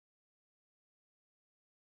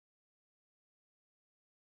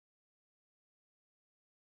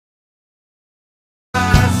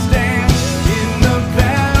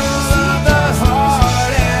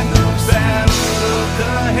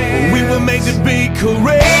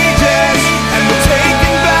courageous, and we're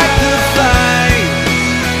taking back the fight.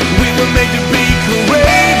 We were made to be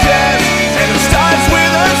courageous, and it starts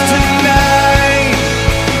with us tonight.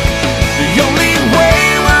 The only way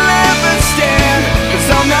we'll ever stand is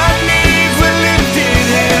on our knees with lifted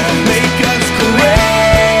hands. Make us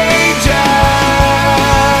courageous,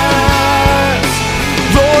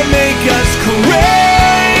 Lord, make us courageous.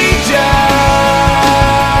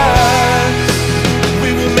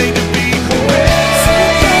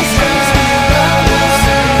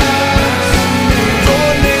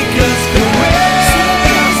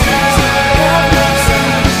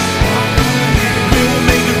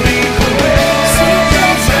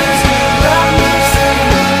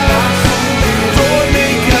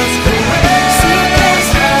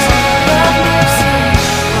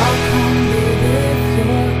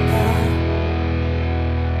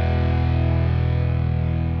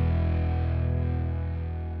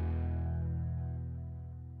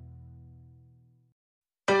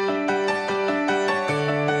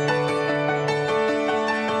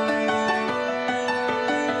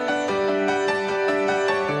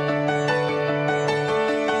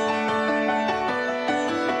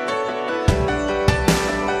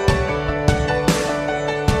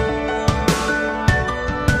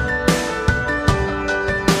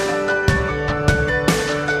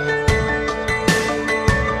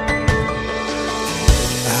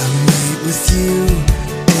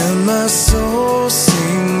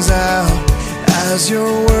 As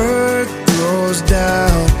your word throws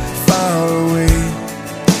down far away,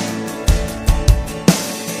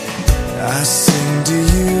 I sing to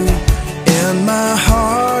you and my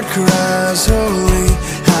heart cries holy,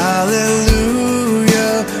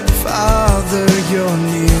 hallelujah. Father, you're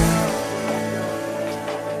near.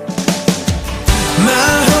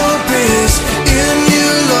 My hope is in you,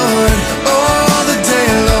 Lord, all the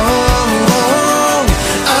day long.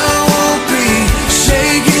 I won't be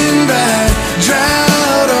shaken by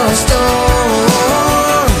drought or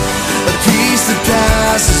storm. A peace that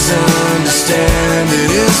passes understanding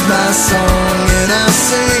is my song, and I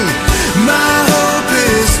sing. My hope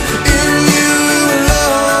is in you,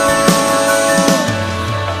 Lord.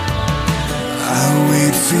 I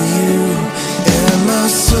wait for you, and my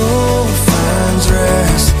soul finds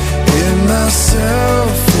rest. In my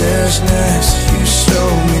selfishness, you show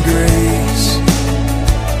me grace.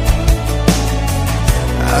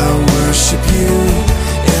 I worship you,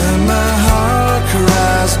 and my heart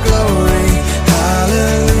cries glory,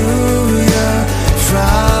 hallelujah.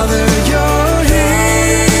 Father, you're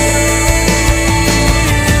here.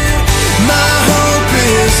 My hope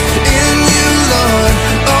is in you, Lord,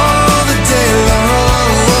 all the day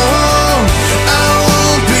long. I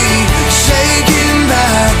won't be shaken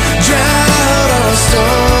by drought or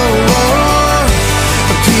storm.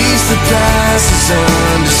 A peace that passes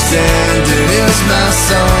understanding is my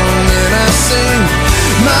song, and I sing.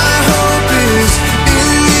 My hope is in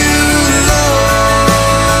you,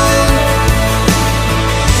 Lord.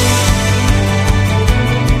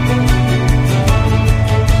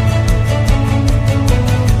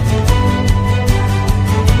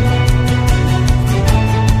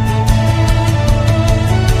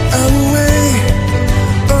 I wait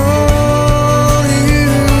on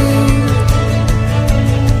you.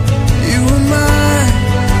 You are my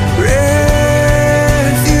refuge.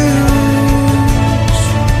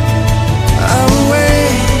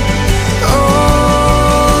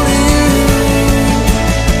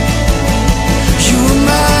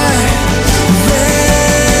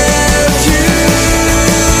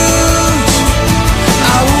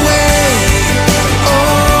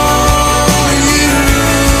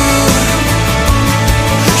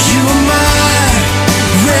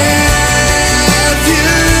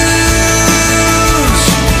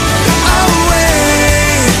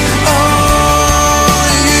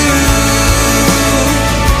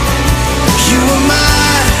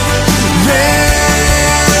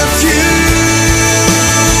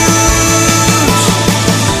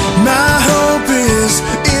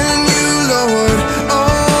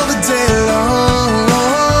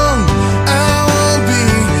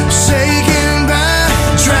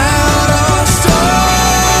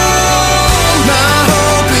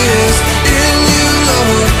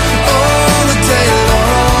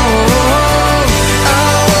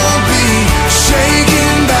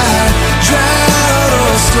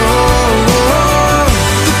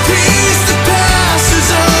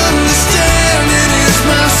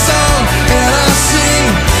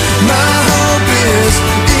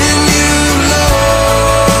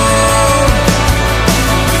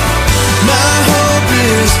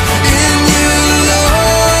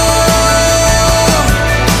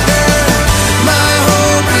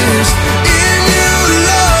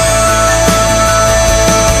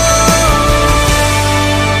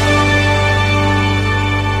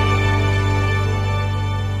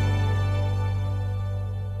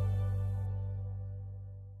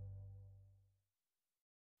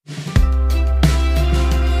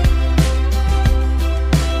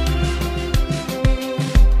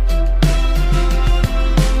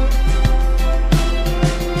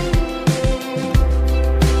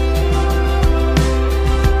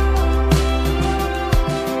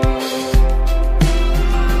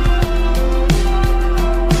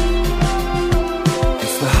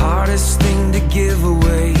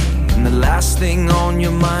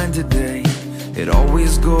 it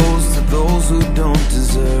always goes to those who don't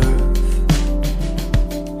deserve.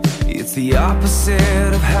 It's the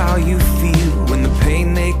opposite of how you feel when the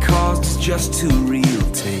pain they caused is just too real.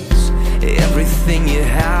 Takes everything you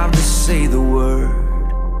have to say the word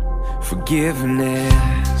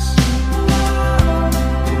forgiveness.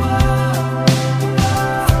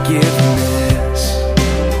 Forgiveness.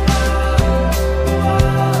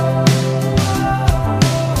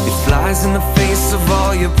 It flies in the face of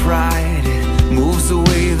all your pride. It moves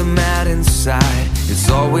away the mad inside. It's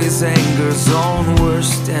always anger's own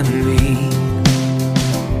worst enemy.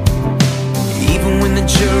 Even when the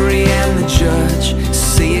jury and the judge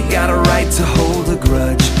say you got a right to hold a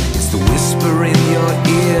grudge, it's the whisper in your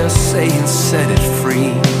ear saying set it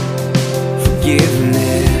free.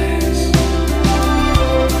 Forgiveness.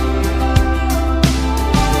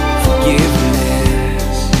 Forgiveness.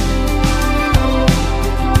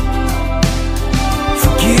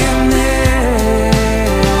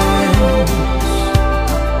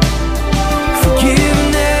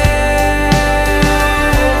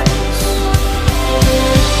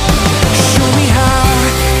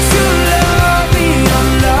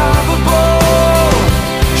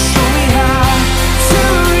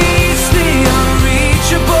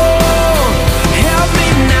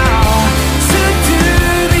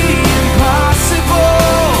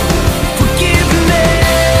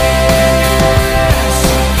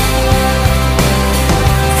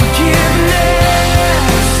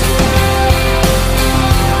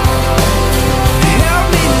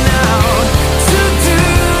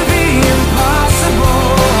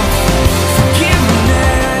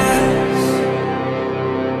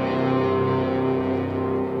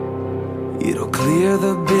 It'll clear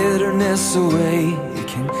the bitterness away. It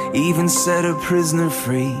can even set a prisoner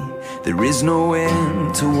free. There is no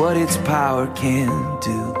end to what its power can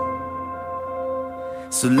do.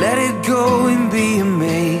 So let it go and be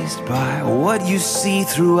amazed by what you see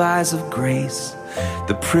through eyes of grace.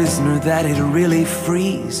 The prisoner that it really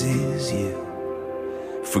frees is you.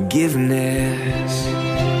 Forgiveness.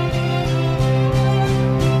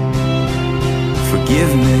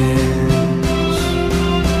 Forgiveness.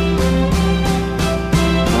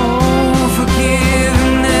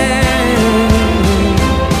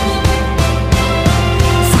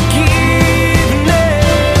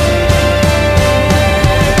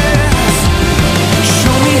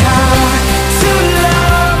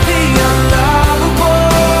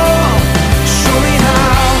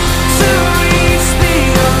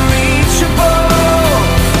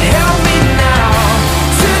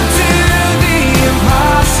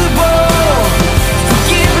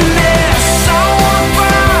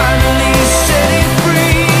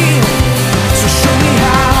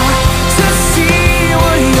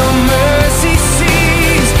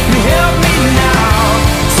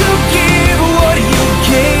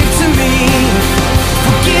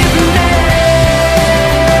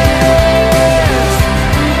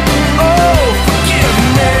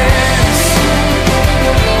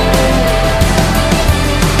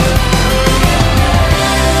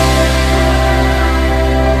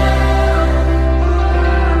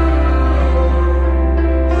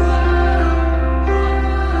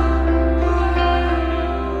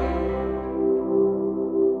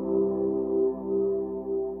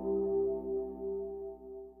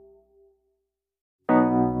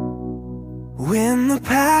 When the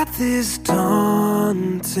path is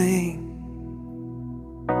daunting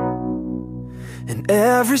and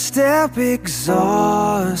every step exhausting,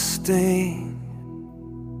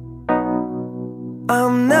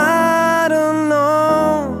 I'm not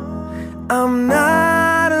alone, I'm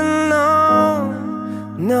not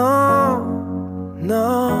alone, no,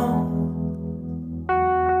 no.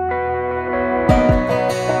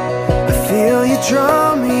 I feel you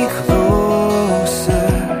draw me closer,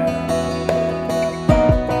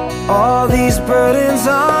 all these burdens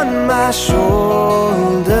on my shoulder.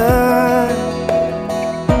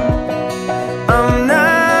 I'm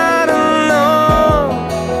not alone,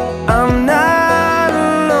 I'm not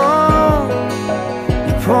alone.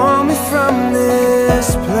 You pull me from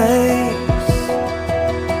this place.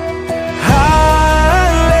 Hallelujah,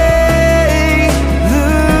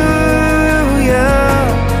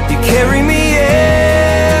 you carry me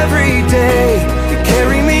every day, you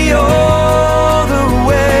carry me all the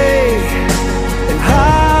way.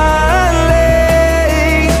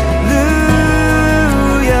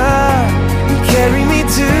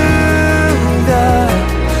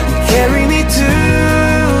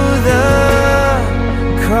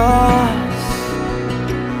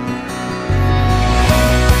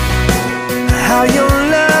 How your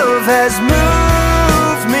love has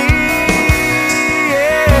moved me,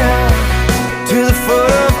 yeah, to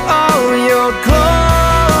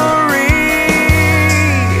glory.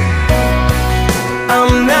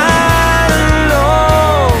 I'm not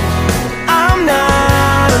alone. I'm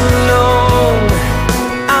not alone.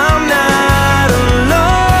 I'm not alone.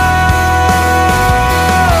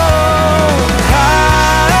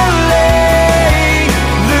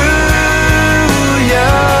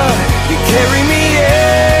 Hallelujah. You carry me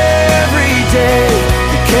every day.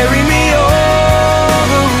 You carry me all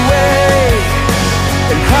the way.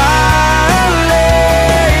 And hallelujah.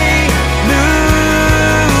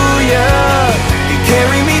 You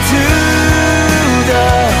carry me to the,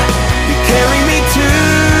 you carry me to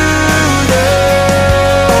the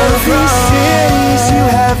cross. All these cities you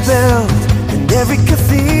have built, and every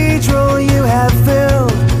cathedral you have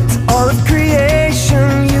filled, to all of creation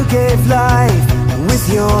you gave life with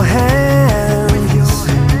your hands.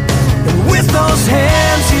 And with those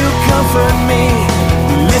hands you comfort me,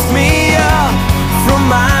 you lift me up from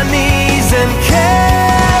my knees and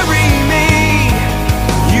carry me.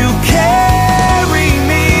 You carry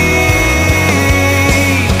me.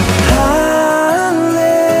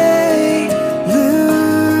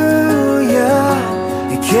 Hallelujah.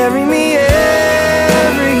 You carry me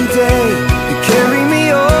every day. You carry me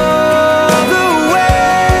all the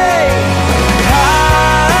way.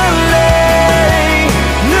 Hallelujah.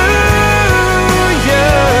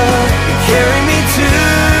 You carry me to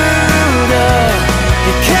the,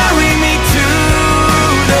 you carry me to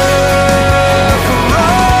the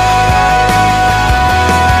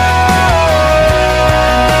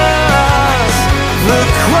cross. The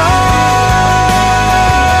cross.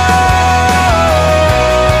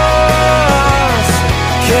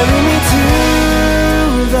 Carry me to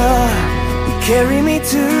the, you carry me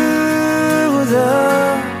to the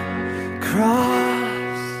cross.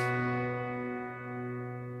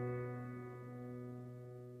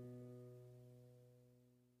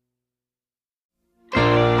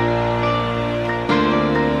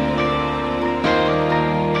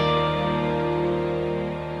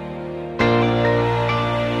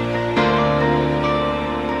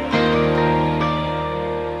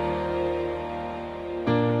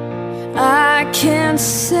 I can't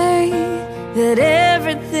say that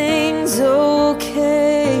everything's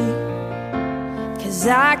okay, 'cause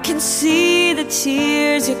I can see the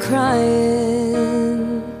tears you're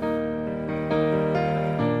crying.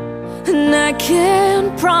 And I can't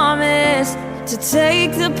promise to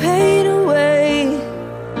take the pain away,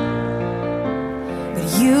 but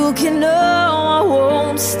you can know I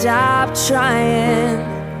won't stop trying.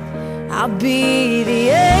 I'll be the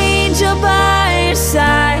angel by your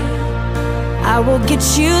side. I will get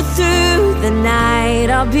you through the night.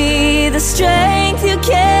 I'll be the strength you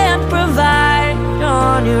can't provide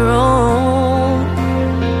on your own.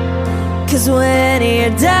 'Cause when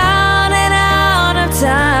you're down and out of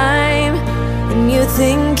time, and you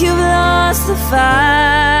think you've lost the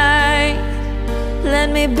fight, let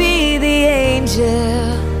me be the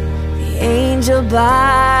angel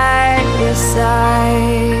by your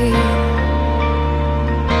side.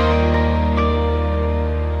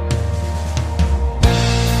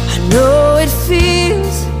 know it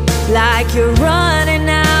feels like you're running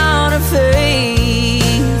out of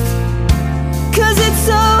faith, 'cause it's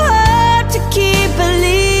so hard to keep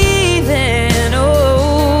believing.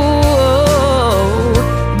 Oh,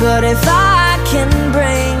 but if I can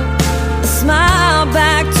bring a smile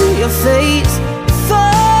back to your face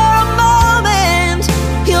for a moment,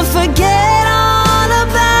 you'll forget all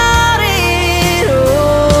about it.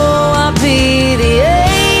 Oh, I'll be the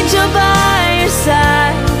angel by your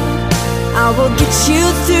side. I will get you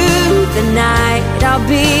through the night. I'll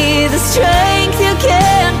be the strength you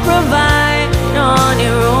can't provide on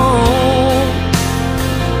your own.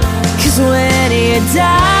 'Cause when you're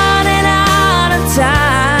down and out of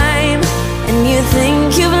time, and you think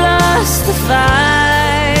you've lost the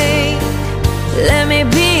fight, let me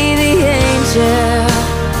be the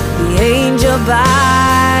angel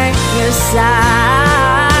by your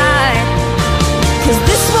side. 'Cause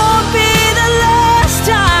this won't be the last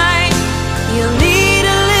time you'll need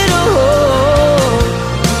a little hope,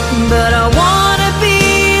 but I wanna be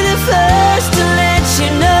the first to let you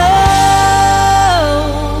know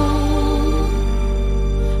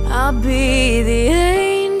I'll be the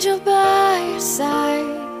angel by your side.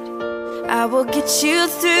 I will get you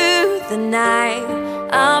through the night.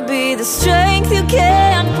 I'll be the strength you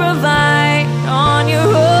can't provide on your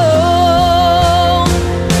own.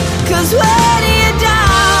 'Cause when you're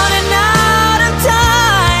down and out of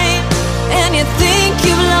time, and you think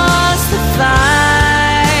you've lost the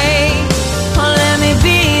fight, oh, let me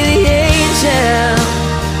be the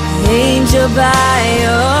angel by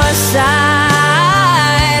your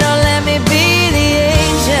side. Oh, let me be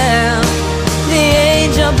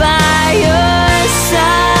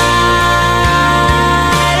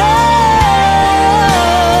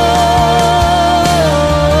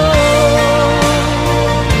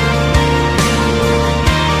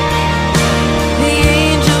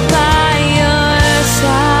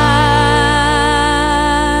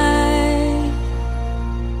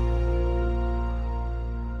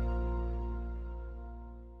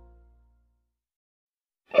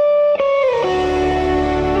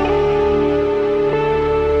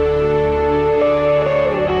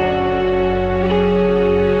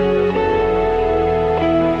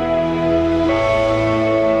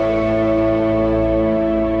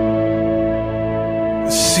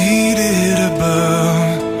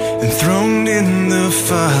throned in the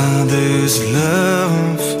Father's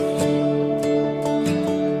love,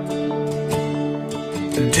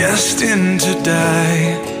 destined to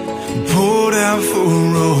die, poured out for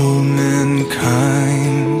all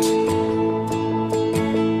mankind.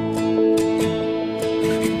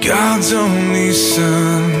 God's only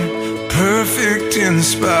Son, perfect and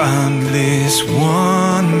spotless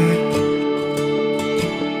one,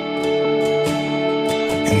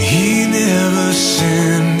 and He never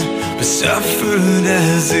sinned, but suffered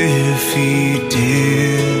as if He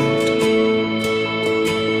did.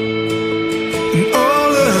 And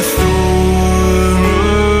all authority,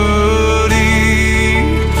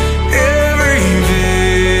 every victory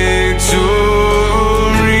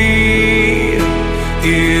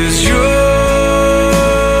is yours.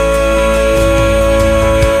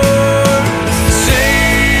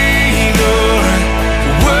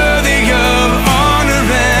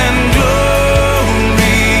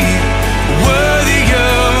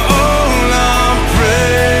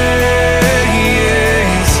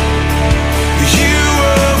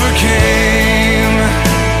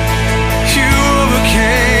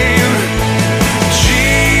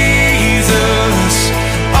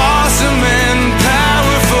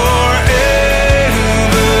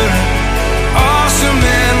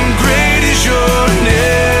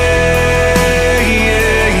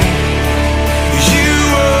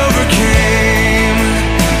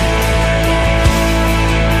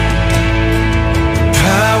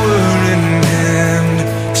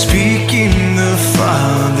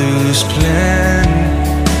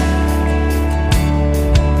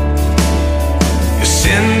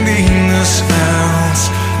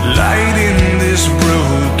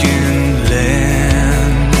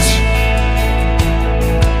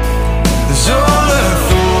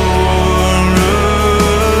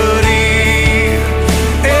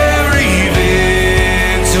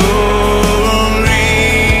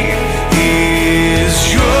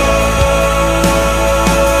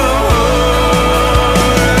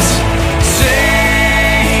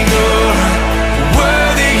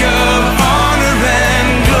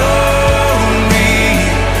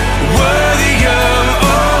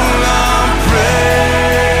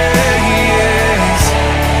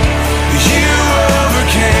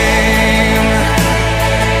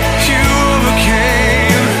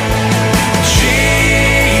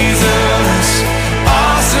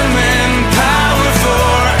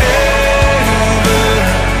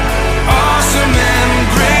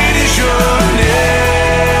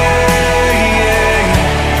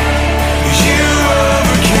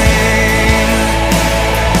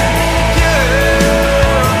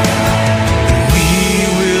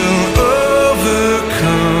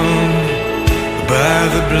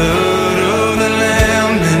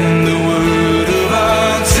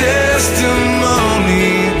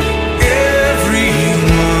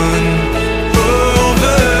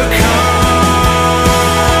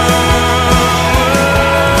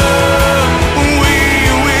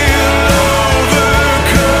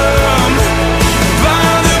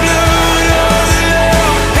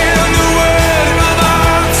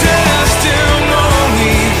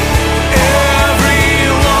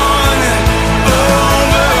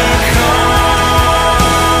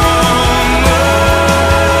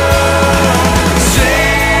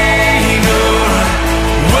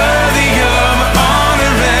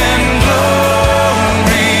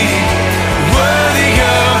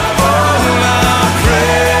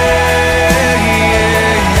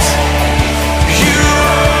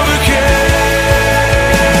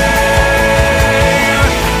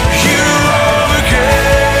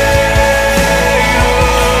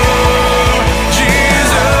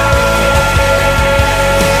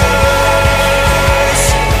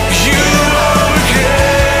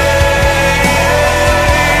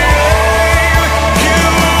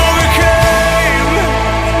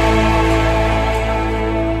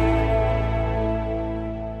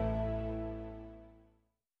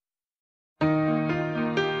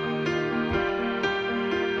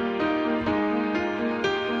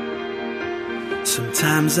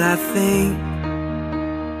 Sometimes I think,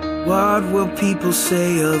 what will people say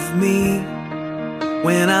of me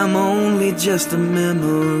when I'm only just a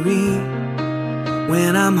memory,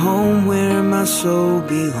 when I'm home where my soul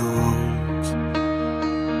belongs?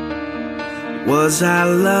 Was I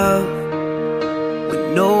loved when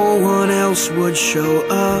no one else would show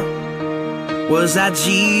up? Was I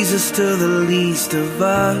Jesus to the least of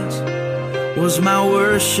us? Was my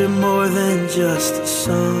worship more than just a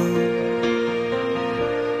song?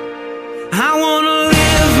 I wanna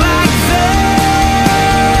live like that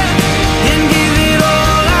and give it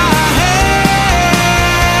all I have,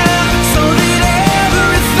 so that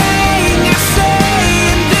everything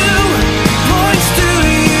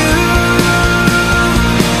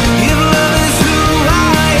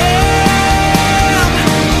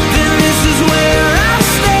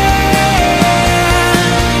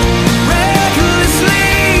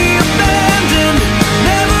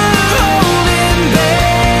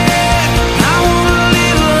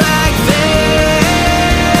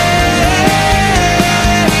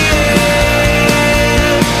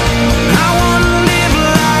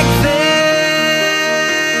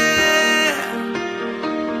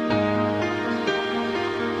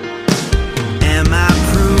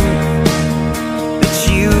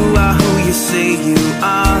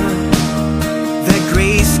are, that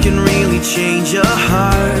grace can really change a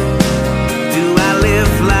heart. Do I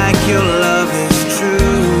live like your love is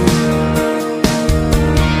true?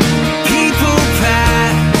 People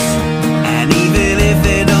pass, and even if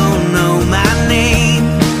they don't know my name,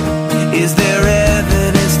 is there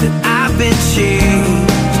evidence that I've been changed?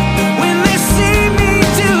 When they see me,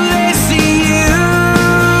 do they see you?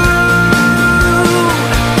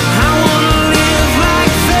 I wanna live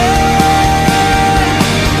like that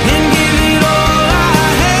and give it all I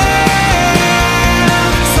have,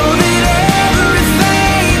 so that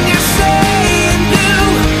everything I say and do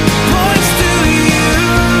points to you.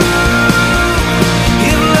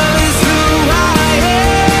 If love is who I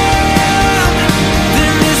am,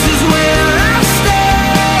 then this is where I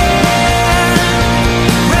stand.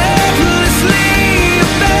 Recklessly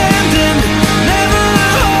abandoned, never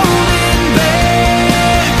holding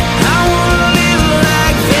back. I wanna live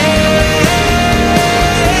like that.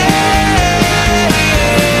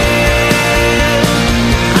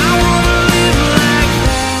 I wanna live like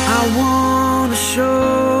that. I wanna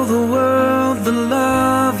show the world the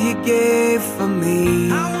love you gave for me.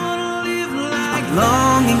 I wanna live like I'm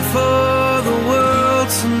longing for the world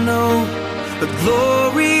to know the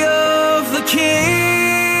glory of the King.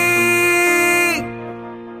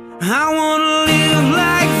 I wanna live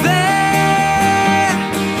like that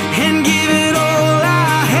and give it all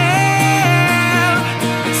I have,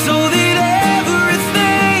 so that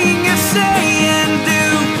everything I say and do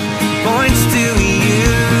points to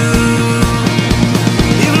you.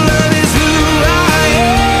 If love is who I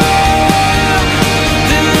am,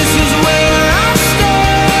 then this is where I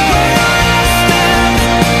stand.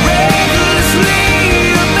 Recklessly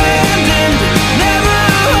abandoned, never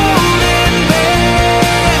holding back.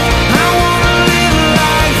 I wanna live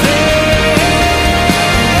like that.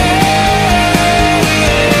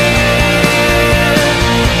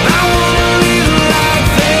 I wanna live like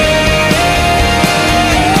that. I wanna live like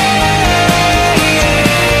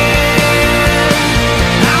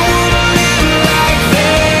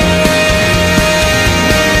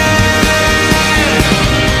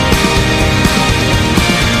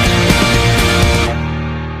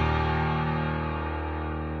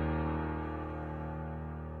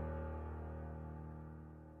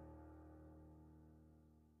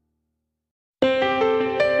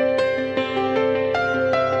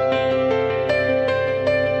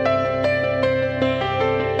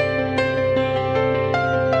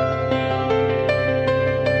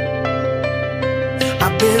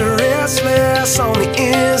I've been restless on the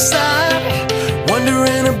inside,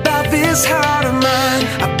 wondering about this heart of mine.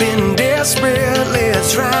 I've been desperately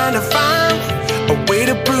trying to find a way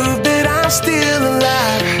to prove that I'm still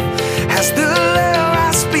alive. Has the love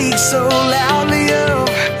I speak so loudly of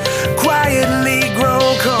quietly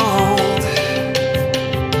grown cold?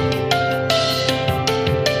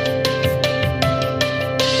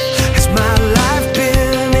 Has my life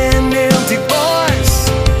been an empty voice?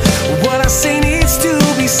 What I say needs to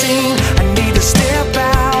be seen. I need to step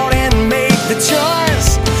out and make the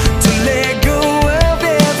choice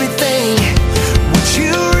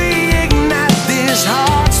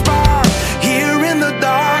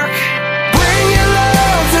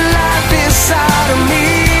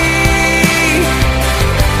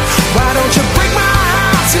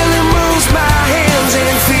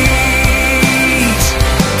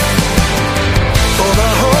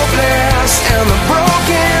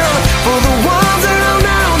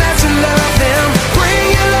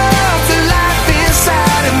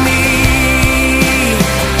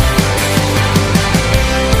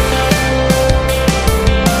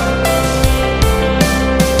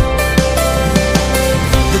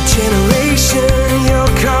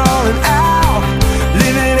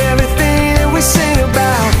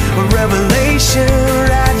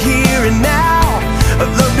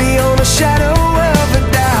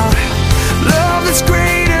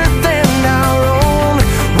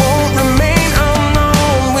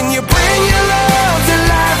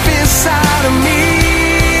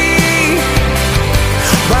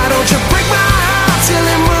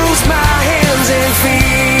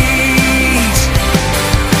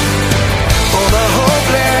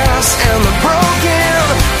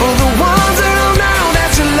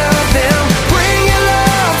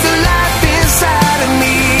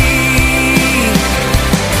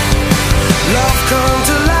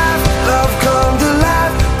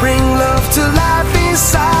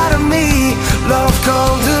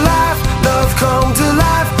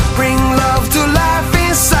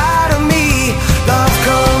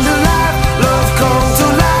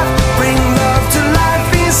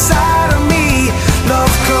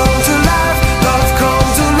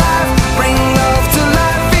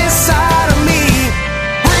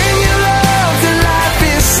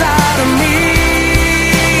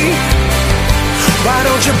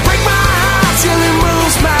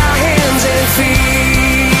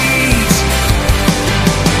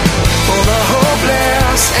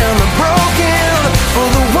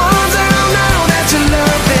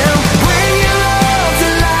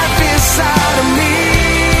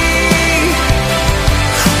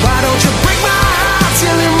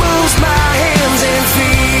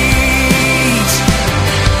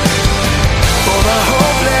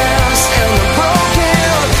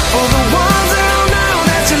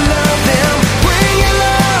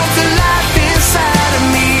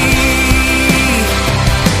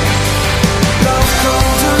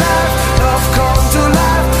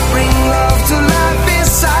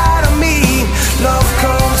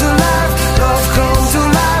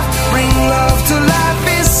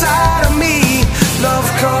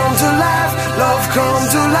come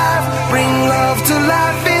to life, bring love to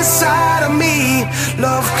life inside of me.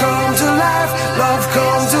 Love come to life, love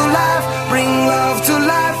come to life, bring love to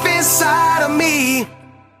life inside of me.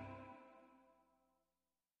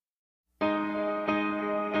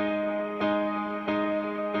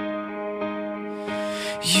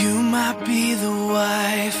 You might be the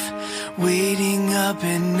wife waiting up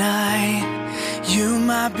at night. You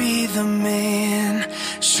might be the man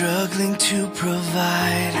struggling to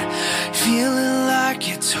provide, feeling like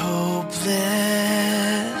it's hopeless.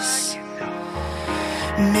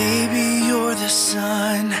 Maybe you're the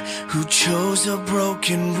son who chose a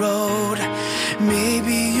broken road.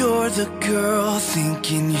 Maybe you're the girl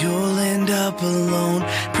thinking you'll end up alone,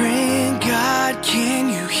 praying, God, can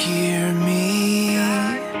you hear me?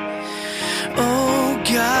 Oh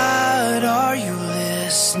God, are you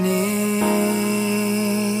listening?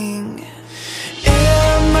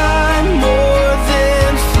 Am I more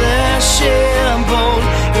than flesh and bone?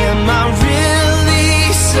 Am I really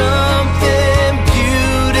something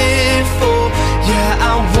beautiful? Yeah,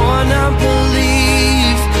 I wanna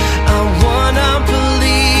believe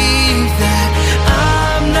that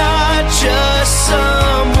I'm not just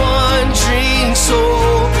some wandering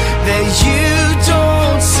soul that you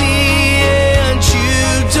don't see and you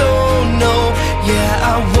don't know. Yeah,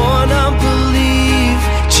 I wanna believe.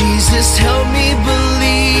 Jesus, help me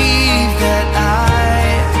believe that I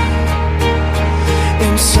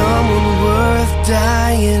am someone worth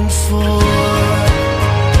dying for.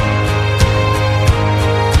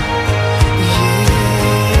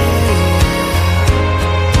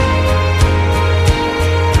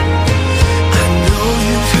 I know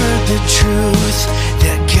you've heard the truth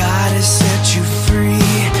that God has set you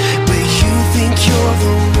free, but you think you're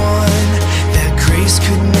the one that grace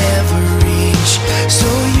could never reach. So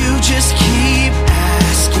you just keep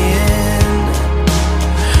asking,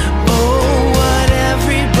 oh, what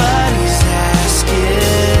everybody's asking.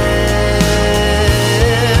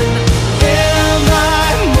 Am I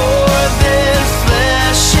more than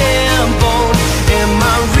flesh and bone? Am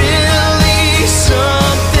I really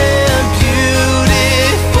something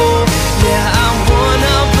beautiful? Yeah, I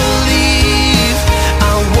wanna believe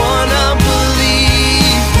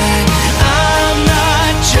that I'm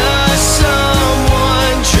not just some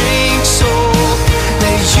wandering soul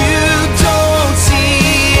that you don't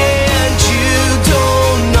see and you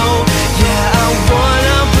don't know. Yeah, I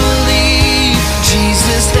wanna believe.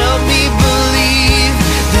 Jesus, help me believe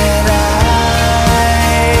that I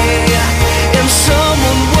am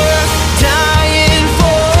someone worth dying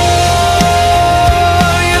for.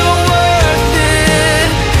 You're worth it,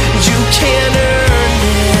 you can't earn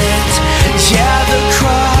it. Yeah, the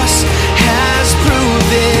cross has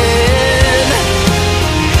proven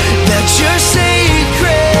that you're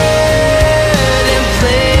sacred and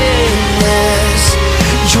blameless.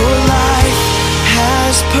 Your life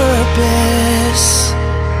has purpose.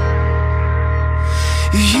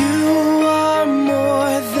 You are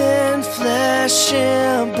more than flesh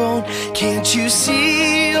and bone. Can't you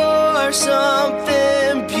see you're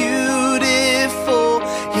something beautiful?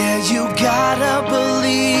 Yeah, you gotta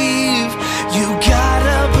believe. You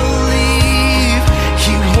gotta believe.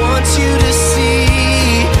 He wants you to see.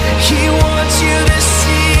 He wants you to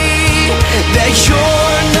see that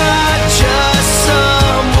you're not just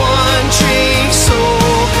some wandering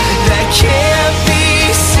soul that can't be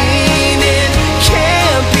seen and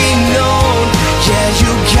can't be known. Yeah,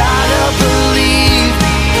 you gotta believe.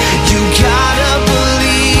 You gotta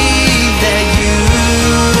believe that you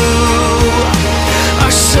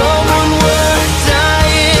are someone worth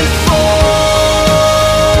dying for.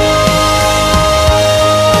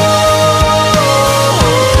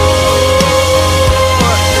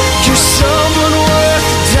 You're someone worth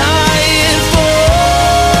dying for.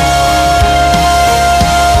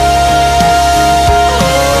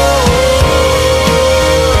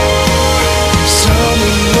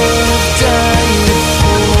 Someone worth dying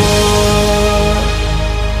for.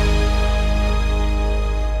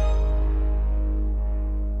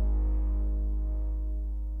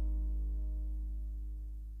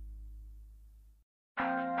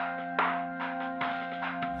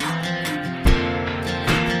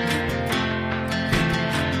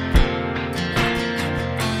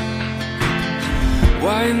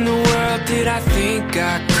 Why in the world did I think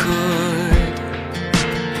I could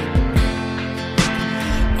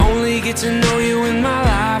only get to know you when my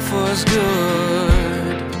life was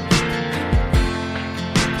good?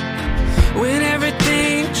 When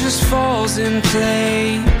everything just falls in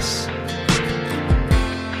place,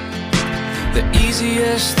 the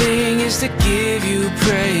easiest thing is to give you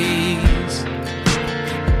praise.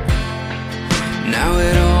 Now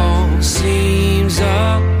it all seems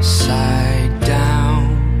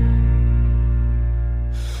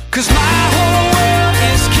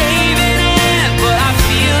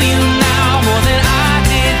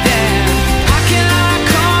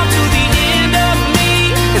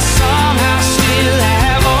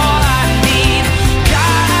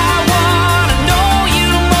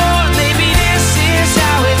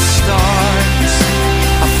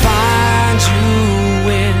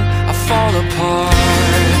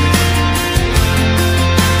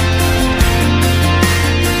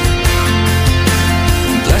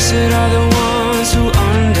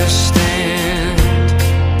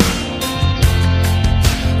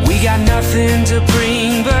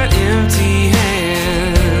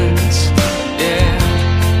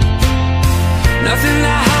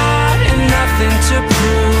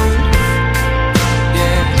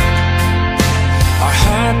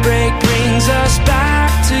brings us back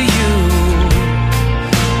to you.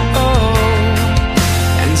 Oh,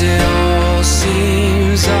 and it all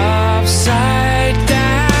seems upside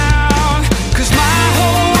down, 'cause my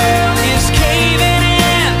whole world is caving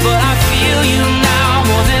in, but I feel you now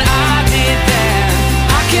more than I did then.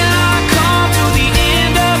 How can I come to the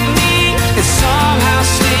end of me and somehow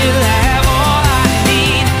still have all I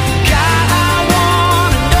need? God, I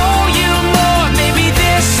wanna know you more. Maybe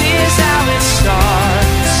this is how it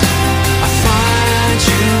starts. I find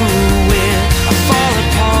you when I fall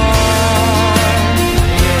apart.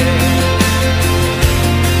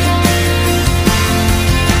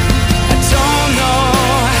 I don't know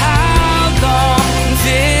how long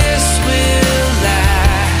this will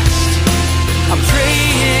last. I'm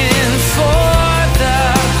praying for the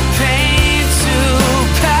pain to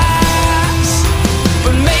pass,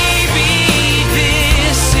 but maybe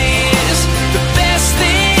this is the best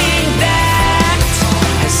thing that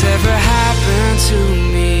has ever happened to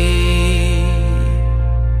me.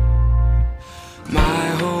 My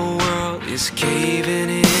whole world is caving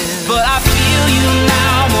in, but I feel you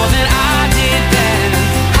now more than I did then.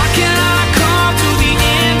 How can I come to the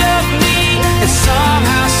end of me and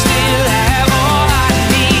somehow still have all I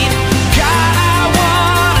need? God, I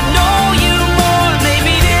wanna know you more.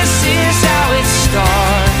 Maybe this is how it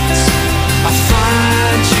starts. I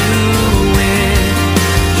find you when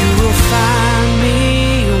you will find me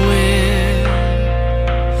when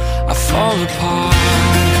I fall apart.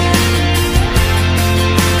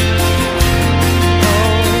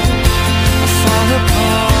 I fall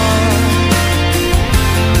apart.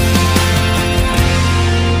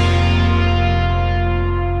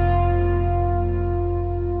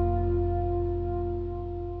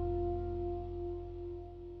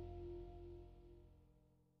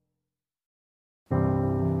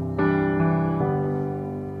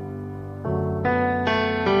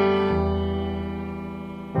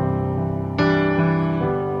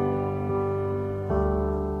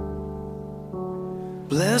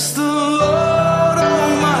 Bless the Lord, oh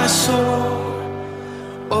my soul,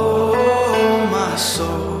 oh my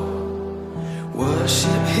soul.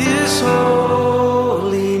 Worship His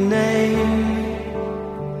holy name.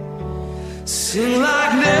 Sing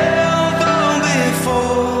like never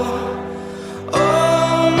before,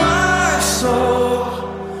 oh my soul.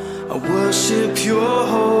 I worship Your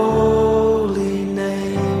holy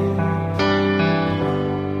name.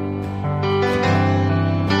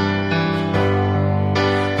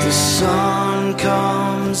 The sun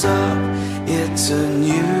comes up, it's a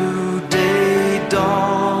new day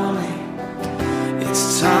dawning. It's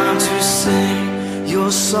time to sing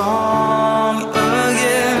Your song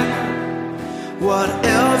again.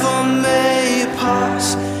 Whatever may pass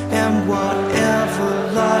and whatever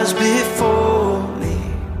lies before me,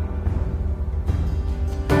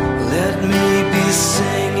 let me be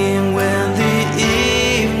singing when the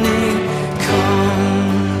evening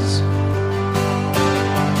comes.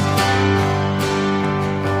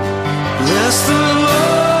 Bless the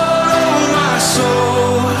Lord, oh my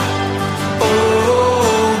soul,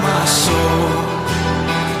 oh my soul.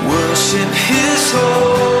 Worship His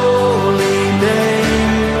holy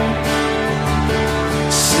name.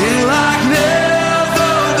 Sing like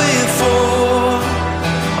never before,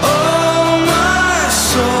 oh my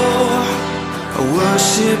soul. I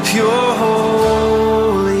worship Your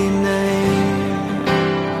holy name.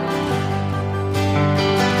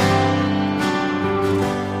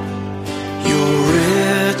 You're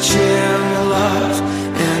rich in love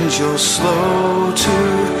and You're slow to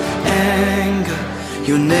anger.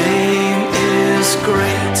 Your name is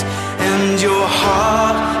great and Your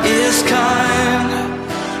heart is kind.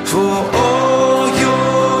 For all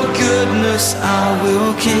Your goodness I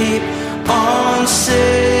will keep on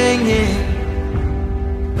singing.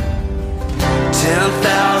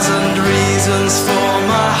 10,000 reasons for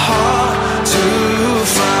my heart to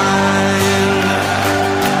find.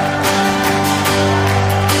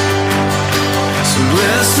 So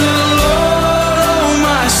bless the Lord, oh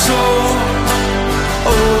my soul,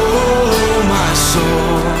 oh my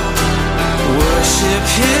soul. Worship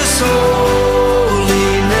His holy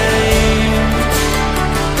name.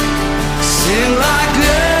 Sing like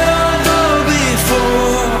never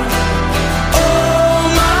before, oh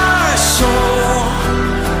my soul.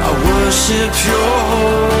 I worship Your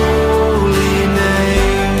holy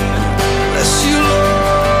name. Bless You, Lord.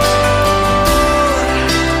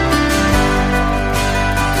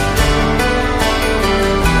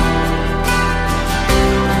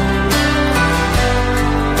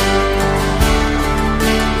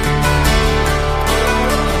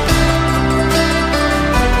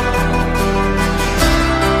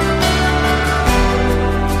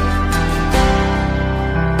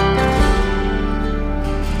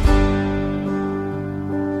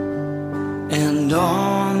 And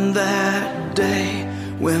on that day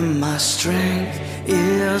when my strength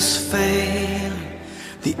is failing,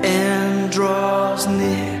 the end draws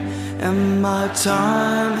near and my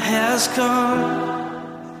time has come,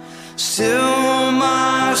 still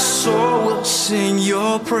my soul will sing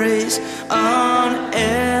your praise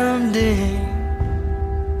unending.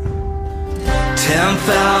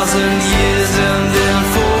 10,000 years and then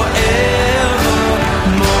forevermore,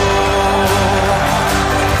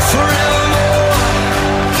 forevermore.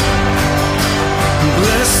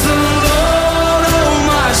 Bless the Lord, oh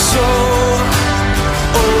my soul,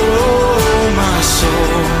 oh my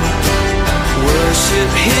soul.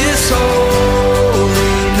 Worship His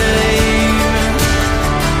holy name.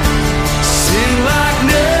 Sing like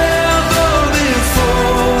never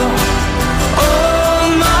before, oh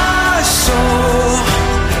my soul.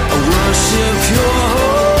 I worship Your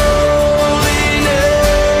holy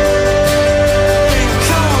name.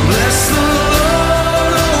 Come on, bless the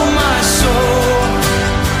Lord, oh my soul,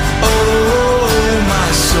 oh my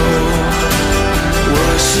soul.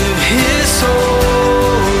 Worship His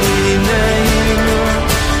holy name.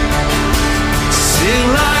 Sing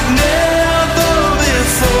like never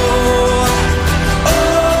before,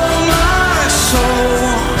 oh my soul.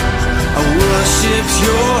 I worship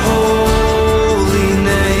Your holy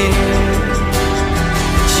name.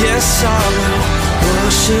 Yes, I will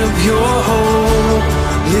worship Your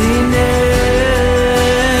holy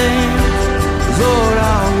name. Lord, I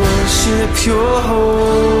worship Your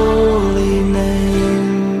holy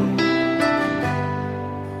name.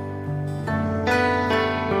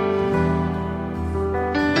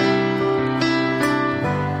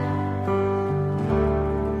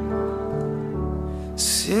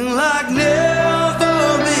 Sing like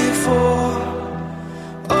never before,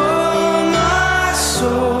 oh my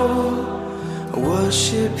soul. I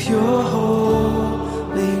worship Your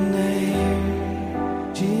holy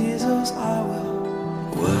name. Jesus, I will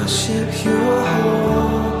worship Your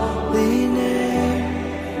holy name.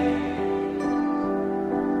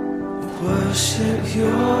 Worship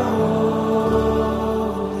Your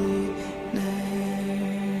holy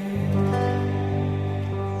name.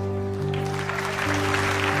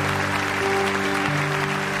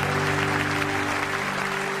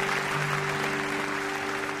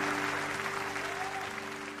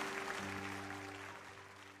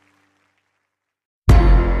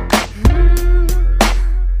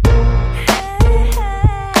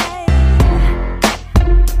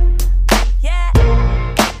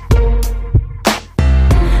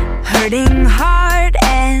 Hurting heart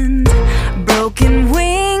and broken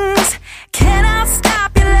wings cannot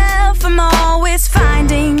stop your love from always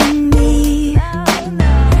finding me.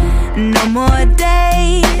 No more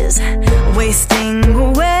days wasting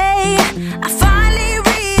away. I finally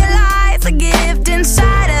realize the gift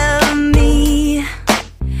inside of me.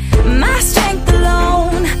 My strength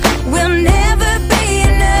alone will never be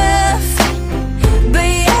enough, but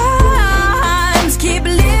Your arms keep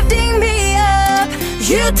lifting me up.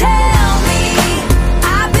 You tell me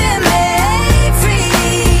I've been made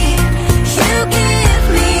free. You give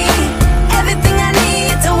me everything I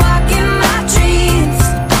need to walk in my dreams.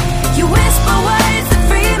 You whisper words that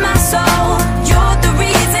free my soul. You're the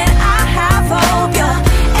reason I have hope. You're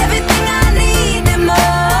everything I need and more.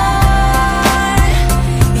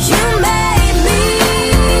 You made me.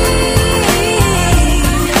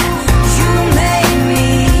 You made me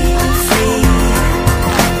free.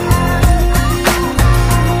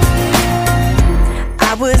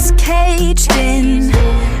 I was caged in,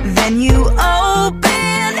 then You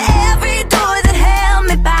opened every door that held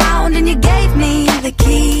me bound, and You gave me the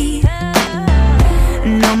key.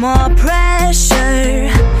 No more pressure,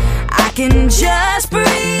 I can just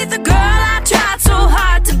breathe. The girl I tried so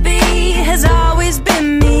hard to be has always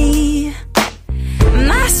been me.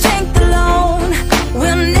 My strength alone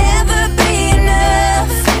will never be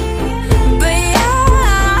enough, but Your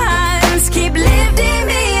arms keep lifting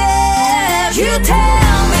me up. You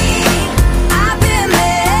tell me I've been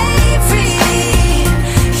made free.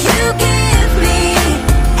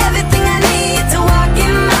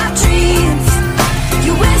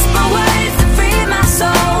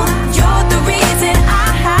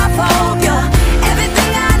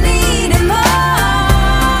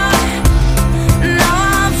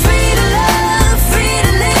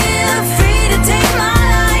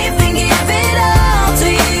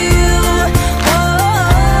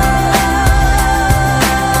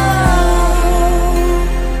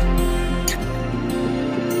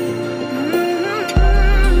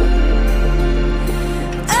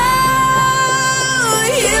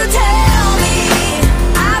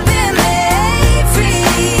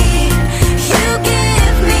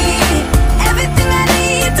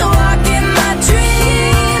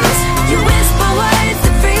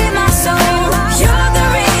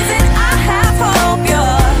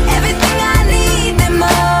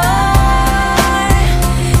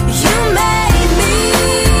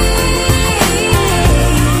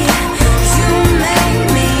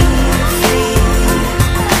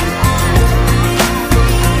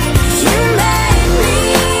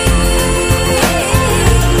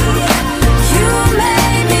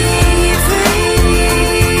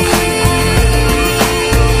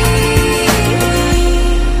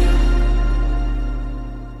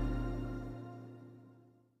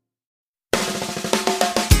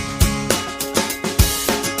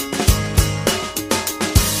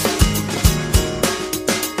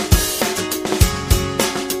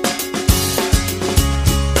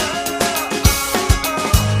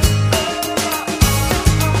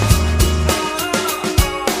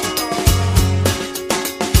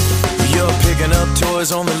 Picking up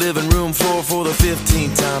toys on the living room floor for the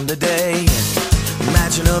 15th time today.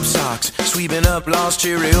 Matching up socks, sweeping up lost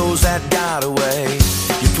Cheerios that got away.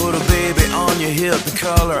 You put a baby on your hip, the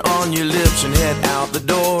color on your lips, and head out the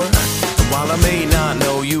door. And while I may not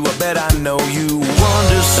know you, I bet I know you.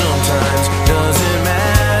 Wonder sometimes, does it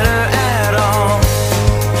matter at all?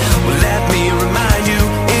 Well, let me remind you,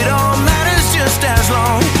 it all matters just as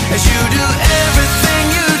long as you do everything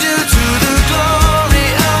you do to the glory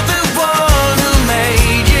of the one who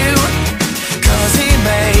made you. 'Cause he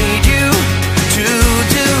made you to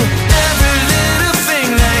do every little thing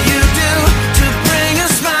that you do to bring a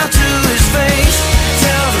smile to his face.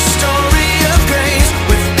 Tell the story of grace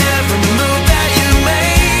with every move that you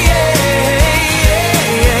make,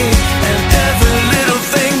 and every little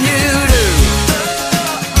thing you do.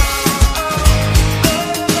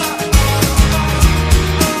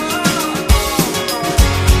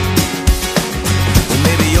 Well,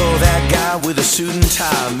 maybe you're that guy with a suit and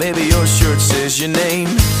tie. Maybe your shirt says your name.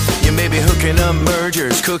 You may be hooking up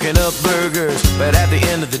mergers, cooking up burgers, but at the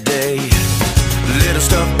end of the day, little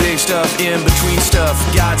stuff, big stuff, in between stuff,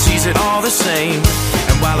 God sees it all the same.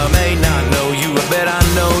 And while I may not know you, I bet I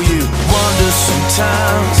know you. Wonder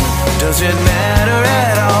sometimes, does it matter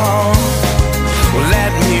at all? Well,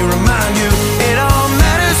 let me remind you, it all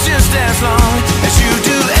matters just as long as you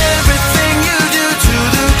do everything you do to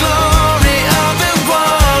the glory of the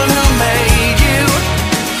one who made you.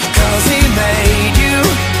 'Cause he made you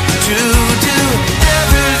to do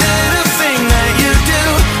every little thing that you do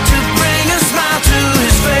to bring a smile to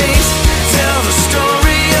his face. Tell the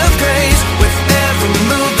story of grace with every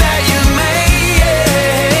move that you make,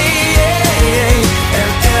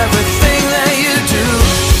 and everything that you do.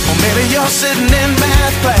 Or maybe you're sitting in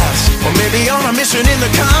math class, or maybe on a mission in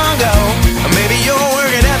the Congo, or maybe you're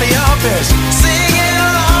working at the office, singing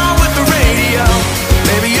along with the radio.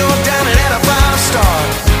 Maybe you're dining at a 5-star,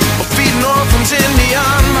 or feeding orphans in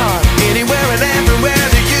Myanmar. Anywhere and everywhere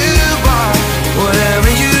that you are, whatever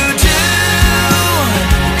you do,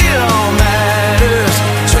 it all matters.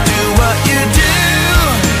 So do what you do,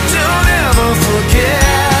 don't ever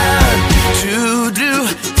forget to do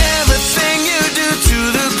everything you do to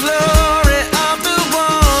the glory of the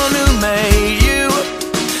one who made you.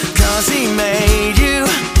 'Cause he made you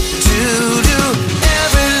to do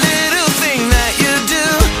every little thing that you do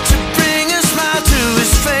to bring a smile to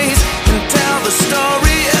his face and tell the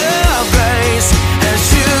story of grace as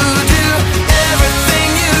you do everything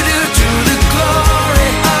you do to the glory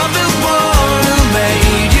of the one who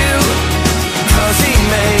made you. 'Cause he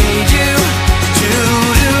made you to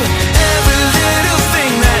do every little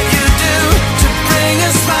thing that you do to bring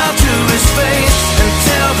a smile to his face and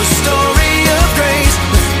tell the story of grace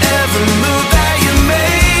with every move that you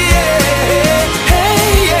make,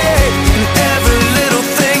 and every little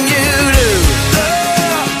thing you do.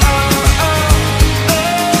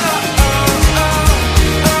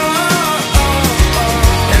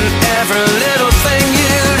 And every little thing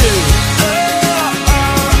you do.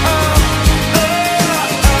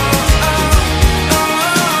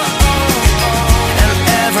 And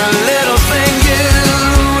every little thing you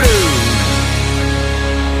do.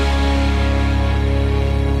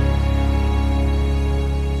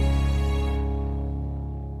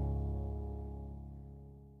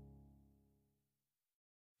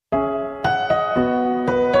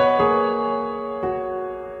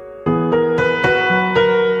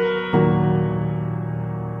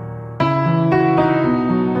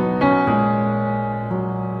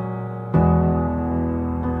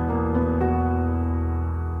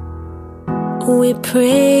 We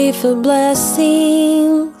pray for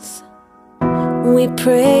blessings, we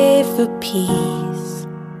pray for peace,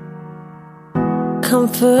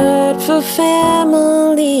 comfort for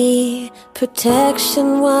family,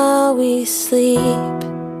 protection while we sleep.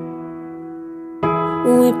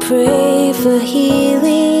 We pray for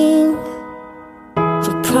healing,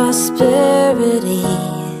 for prosperity.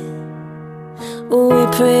 We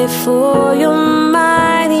pray for your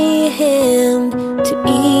mighty hand to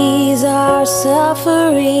ease our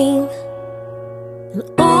suffering. And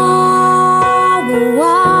all the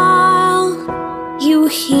while, you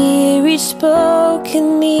hear each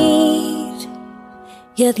spoken need.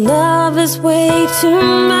 Yet love is way too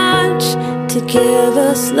much to give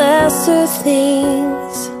us lesser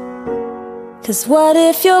things. 'Cause what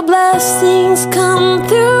if your blessings come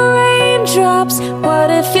through raindrops? What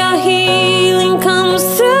if your healing comes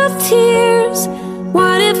through tears?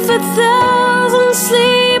 What if 1,000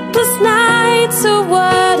 sleepless nights are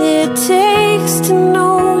what it takes to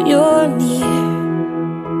know you're near?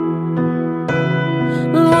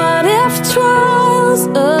 What if trials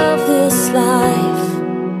of this life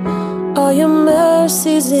are all your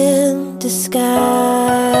mercies in disguise.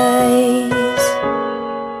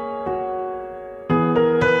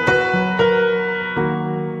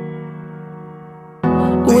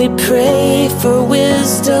 We pray for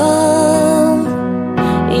wisdom,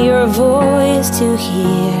 your voice to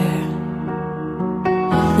hear,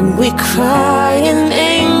 and we cry in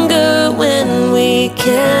anger when we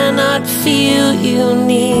cannot feel you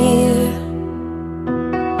near.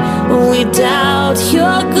 We doubt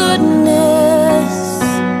your goodness,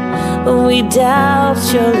 we doubt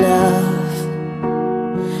your love,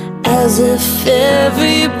 as if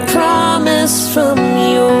every promise from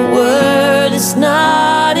your word is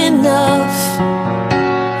not enough.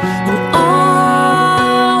 And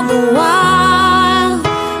all the while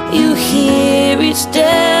you hear each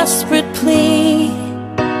desperate plea,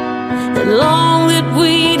 and long that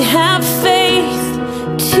we'd have faith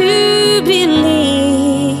to believe.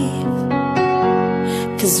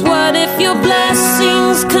 'Cause what if your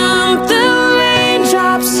blessings come through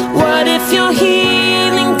raindrops? What if your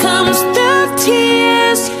healing comes through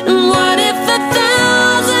tears? And what if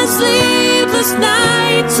 1,000 sleepless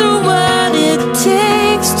nights are what it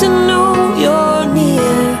takes to know you're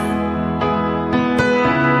near?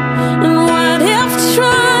 And what if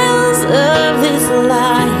trials of this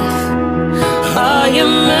life are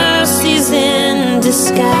your mercies in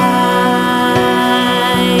disguise?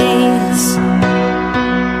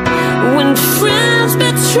 When friends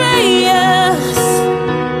betray us,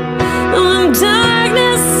 when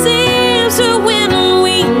darkness seems to win,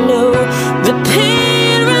 we know the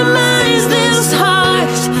pain reminds this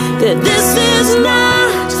heart that this is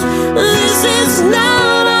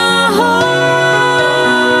not our home.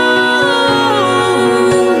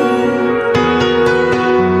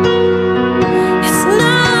 It's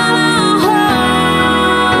not our home.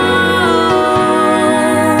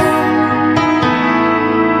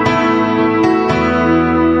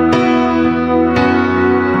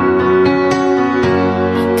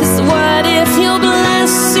 'Cause what if your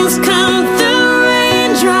blessings come through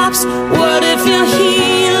raindrops? What if your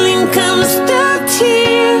healing comes through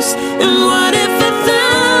tears? And what if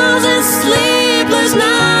 1,000 sleepless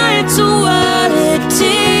nights are what it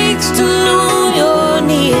takes to know you're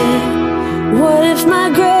near? What if my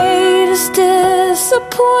greatest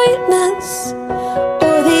disappointments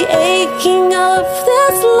or the aching of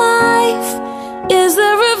this life is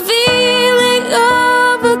the revealing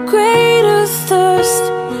of a greater thirst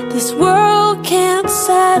this world can't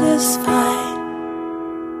satisfy?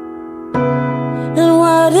 And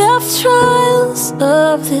what if trials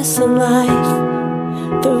of this life,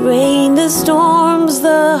 the rain, the storms,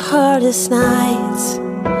 the hardest nights,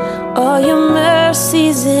 all your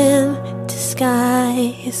mercies in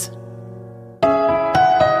disguise?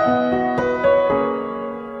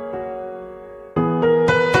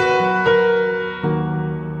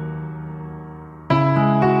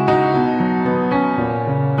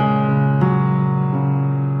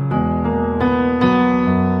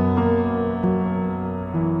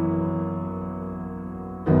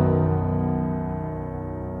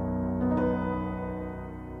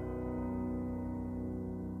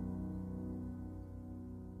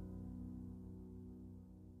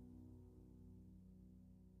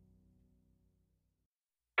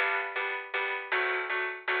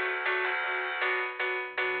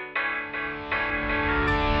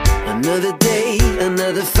 Another day,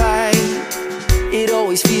 another fight. It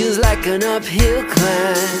always feels like an uphill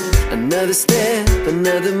climb. Another step,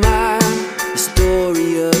 another mile. The story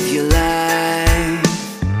of your life.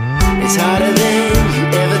 It's harder than you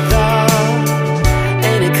ever thought,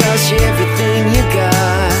 and it costs you everything you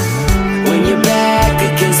got. When you're back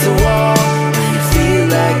against the wall, you feel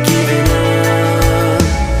like giving up.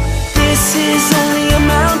 This is only a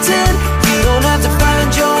mountain. You don't have to find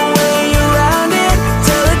your way around it.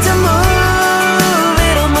 Tell it to move,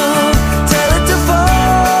 it'll move. Tell it to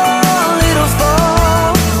fall, it'll fall.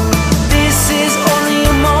 This is only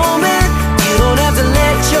a moment. You don't have to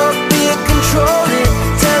let your fear control it.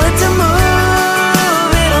 Tell it to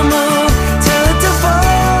move, it'll move. Tell it to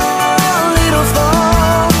fall, it'll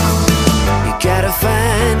fall. You gotta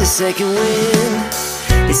find a second wind.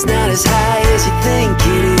 It's not as high as you think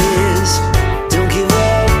it is. Don't give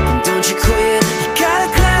up, don't you quit. You gotta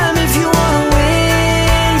climb if you wanna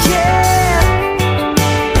win, yeah.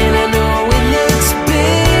 And I know it looks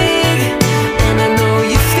big, and I know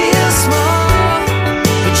you feel small,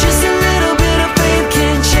 but just a little bit of faith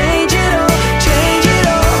can change it all, change it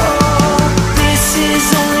all. This is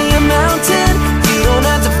only a mountain. You don't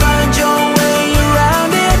have to find your way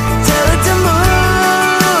around it. Tell it to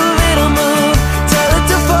move, it'll move. Tell it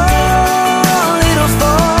to fall, it'll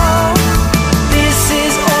fall.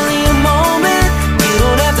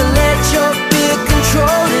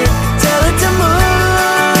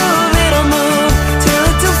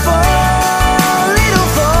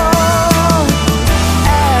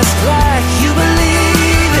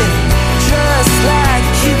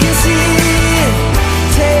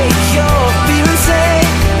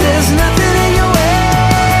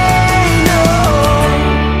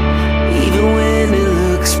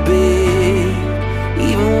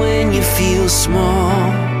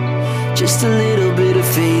 Just a little bit of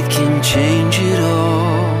faith can change it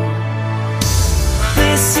all.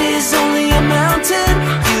 This is only a mountain.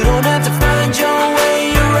 You don't have to find your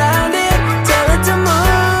way around it. Tell it to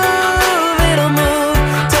move, it'll move.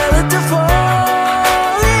 Tell it to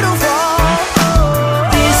fall, it'll fall.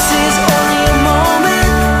 This is only a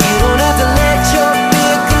moment. You don't have to let your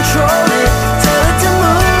fear control it. Tell it to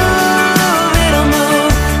move, it'll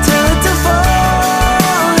move. Tell it to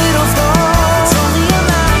fall, it'll fall. It's only a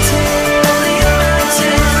mountain, only a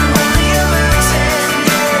mountain, only a mountain.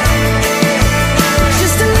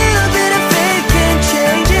 Just a little bit of faith can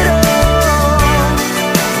change it all.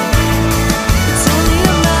 It's only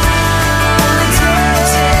a mountain,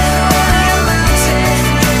 only a mountain.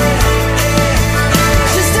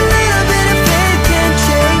 Just a little bit of faith can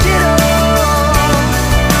change it all.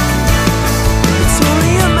 It's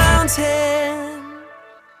only a mountain.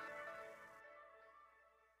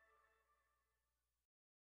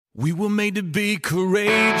 We were made to be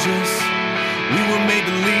courageous. We were made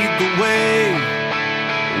to lead the way.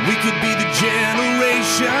 We could be the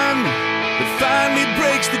generation that finally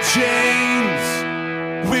breaks the chains.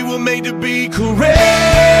 We were made to be courageous.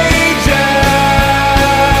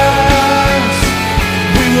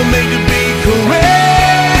 We were made to be courageous.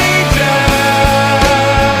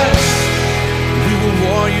 We were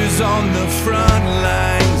warriors on the front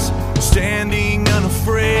lines, standing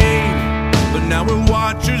unafraid. But now we're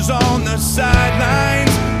watchers on the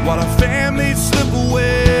sidelines while our families slip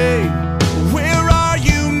away. Where are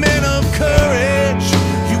you, men of courage?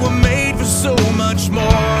 You were made for so much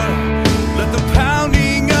more. Let the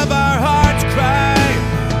pounding of our hearts cry,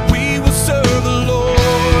 we will serve the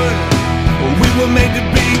Lord. We were made to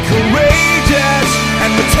be courageous,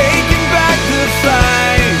 and we're taking back the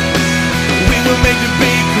fight. We were made to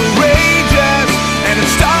be courageous, and it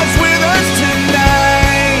starts with us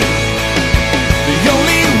tonight. The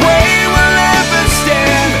only way we'll ever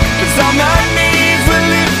stand is on our knees with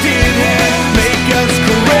lifted hands. Make us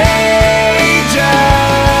courageous,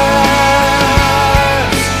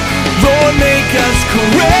 Lord, make us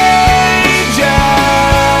courageous.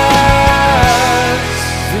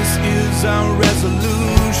 This is our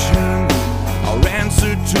resolution, our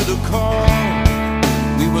answer to the call.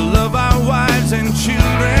 We will love our wives and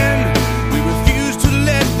children. We refuse to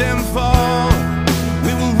let them fall.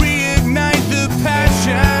 We will reignite the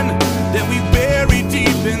passion that we bury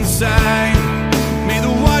deep inside. May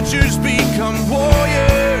the watchers become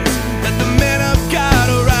warriors. Let the men of God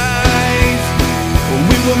arise.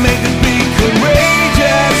 We were made to be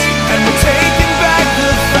courageous, and we're taking back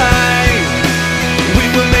the fight. We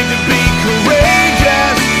were made to be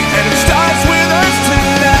courageous, and it starts with us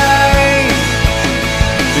tonight.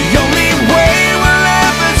 The only way we'll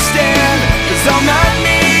ever stand is on our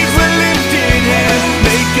knees with lifted hands.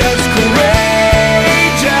 Make us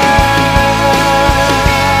courageous,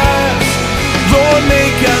 Lord,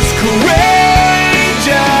 make us courageous.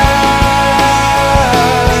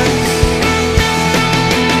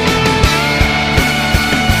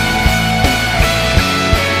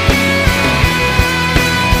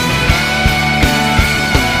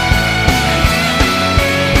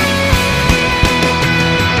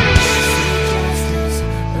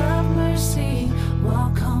 Love mercy,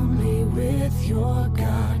 walk humbly with your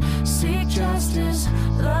God. Seek justice,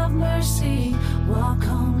 love mercy, walk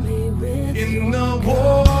humbly